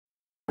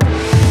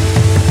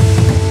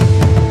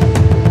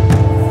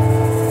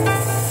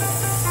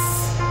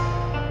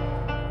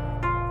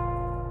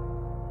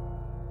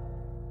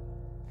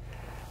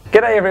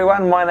G'day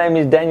everyone, my name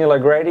is Daniel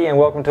O'Grady and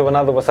welcome to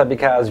another Wasabi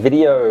Cars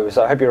video.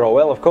 So I hope you're all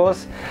well, of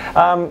course.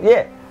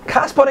 Yeah,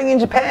 car spotting in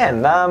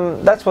Japan.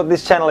 That's what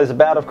this channel is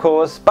about, of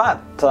course,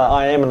 but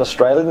I am an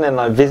Australian and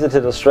I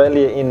visited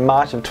Australia in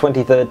March of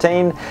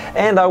 2013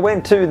 and I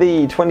went to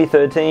the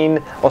 2013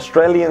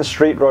 Australian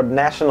Street Rod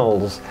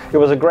Nationals. It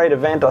was a great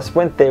event. I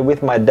went there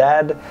with my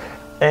dad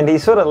and he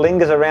sort of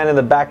lingers around in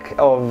the back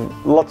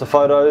of lots of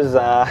photos,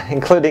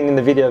 including in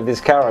the video of this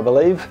car, I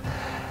believe.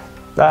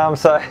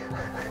 So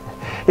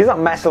he's not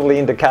massively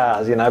into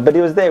cars, you know, but he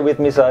was there with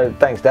me, so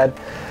thanks, Dad.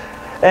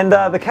 And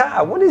the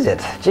car, what is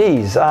it?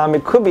 Geez,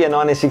 it could be a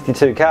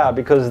 1962 car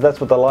because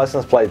that's what the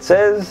license plate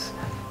says.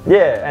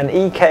 Yeah, an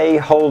EK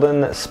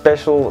Holden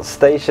Special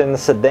Station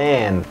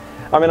Sedan.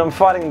 I mean, I'm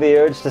fighting the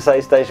urge to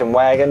say Station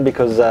Wagon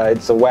because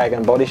it's a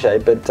wagon body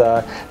shape, but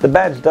the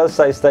badge does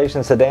say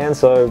Station Sedan,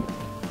 so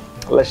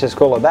let's just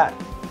call it that.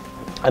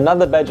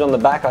 Another badge on the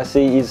back I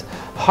see is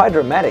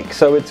Hydromatic,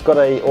 so it's got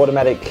a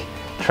automatic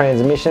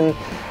transmission.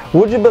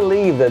 Would you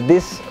believe that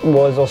this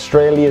was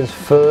Australia's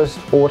first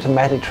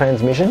automatic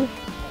transmission?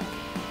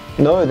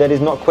 No, that is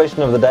not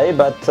question of the day,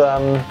 but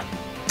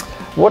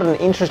what an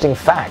interesting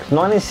fact.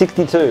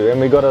 1962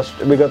 and we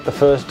got the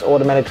first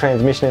automatic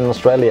transmission in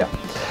Australia.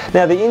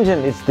 Now the engine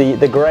is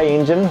the grey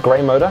engine,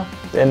 grey motor,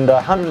 and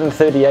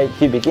 138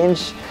 cubic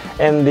inch,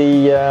 and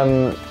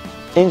the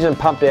engine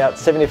pumped out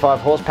 75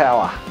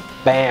 horsepower.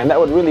 Bam, that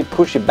would really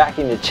push you back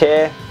in your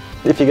chair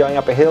if you're going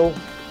up a hill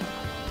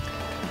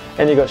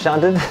and you got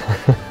shunted.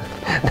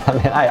 No,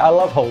 man, hey, I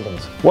love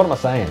Holdens. What am I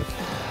saying?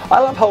 I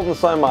love Holden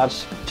so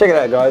much. Check it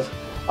out, guys.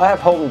 I have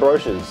Holden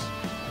brochures.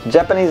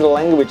 Japanese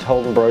language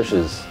Holden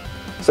brochures.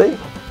 See?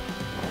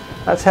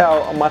 That's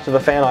how much of a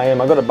fan I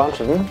am. I got a bunch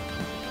of them.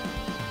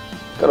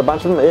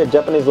 Yeah,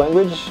 Japanese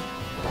language.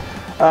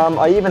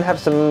 I even have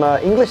some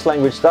English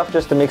language stuff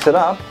just to mix it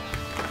up.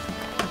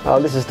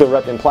 This is still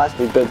wrapped in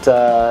plastic, but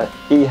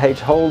EH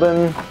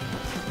Holden.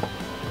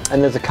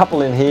 And there's a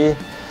couple in here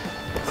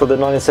for the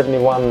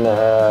 1971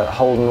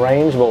 Holden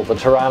range, well, the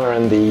Tirana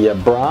and the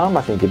Brahm,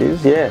 I think it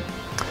is, yeah.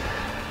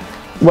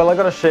 Well, I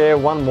got to share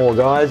one more,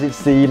 guys.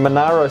 It's the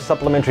Monaro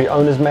Supplementary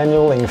Owner's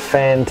Manual in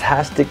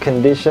fantastic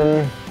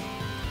condition.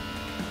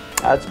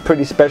 That's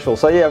pretty special.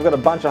 So yeah, I've got a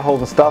bunch of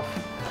Holden stuff.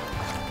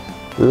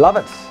 Love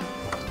it.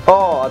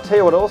 Oh, I'll tell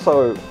you what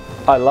also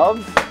I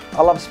love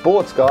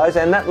sports, guys,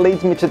 and that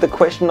leads me to the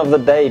question of the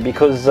day,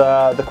 because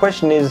the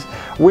question is,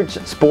 which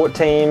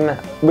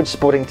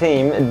sporting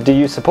team do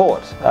you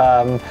support?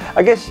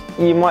 I guess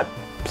you might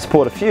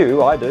support a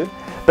few, I do,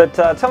 but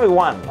tell me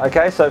one,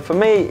 okay? So for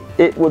me,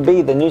 it would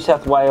be the New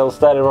South Wales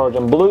State of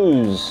Origin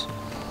Blues.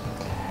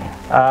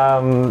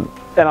 And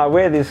I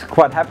wear this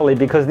quite happily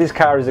because this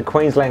car is a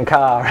Queensland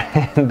car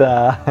and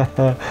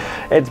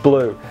it's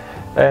blue.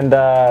 And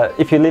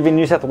if you live in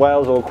New South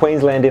Wales or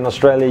Queensland in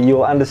Australia,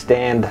 you'll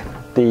understand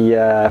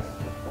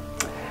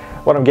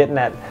what I'm getting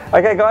at.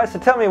 Okay, guys, so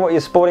tell me what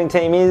your sporting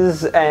team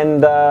is,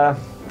 and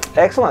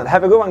excellent.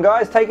 Have a good one,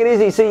 guys. Take it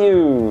easy. See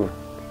you.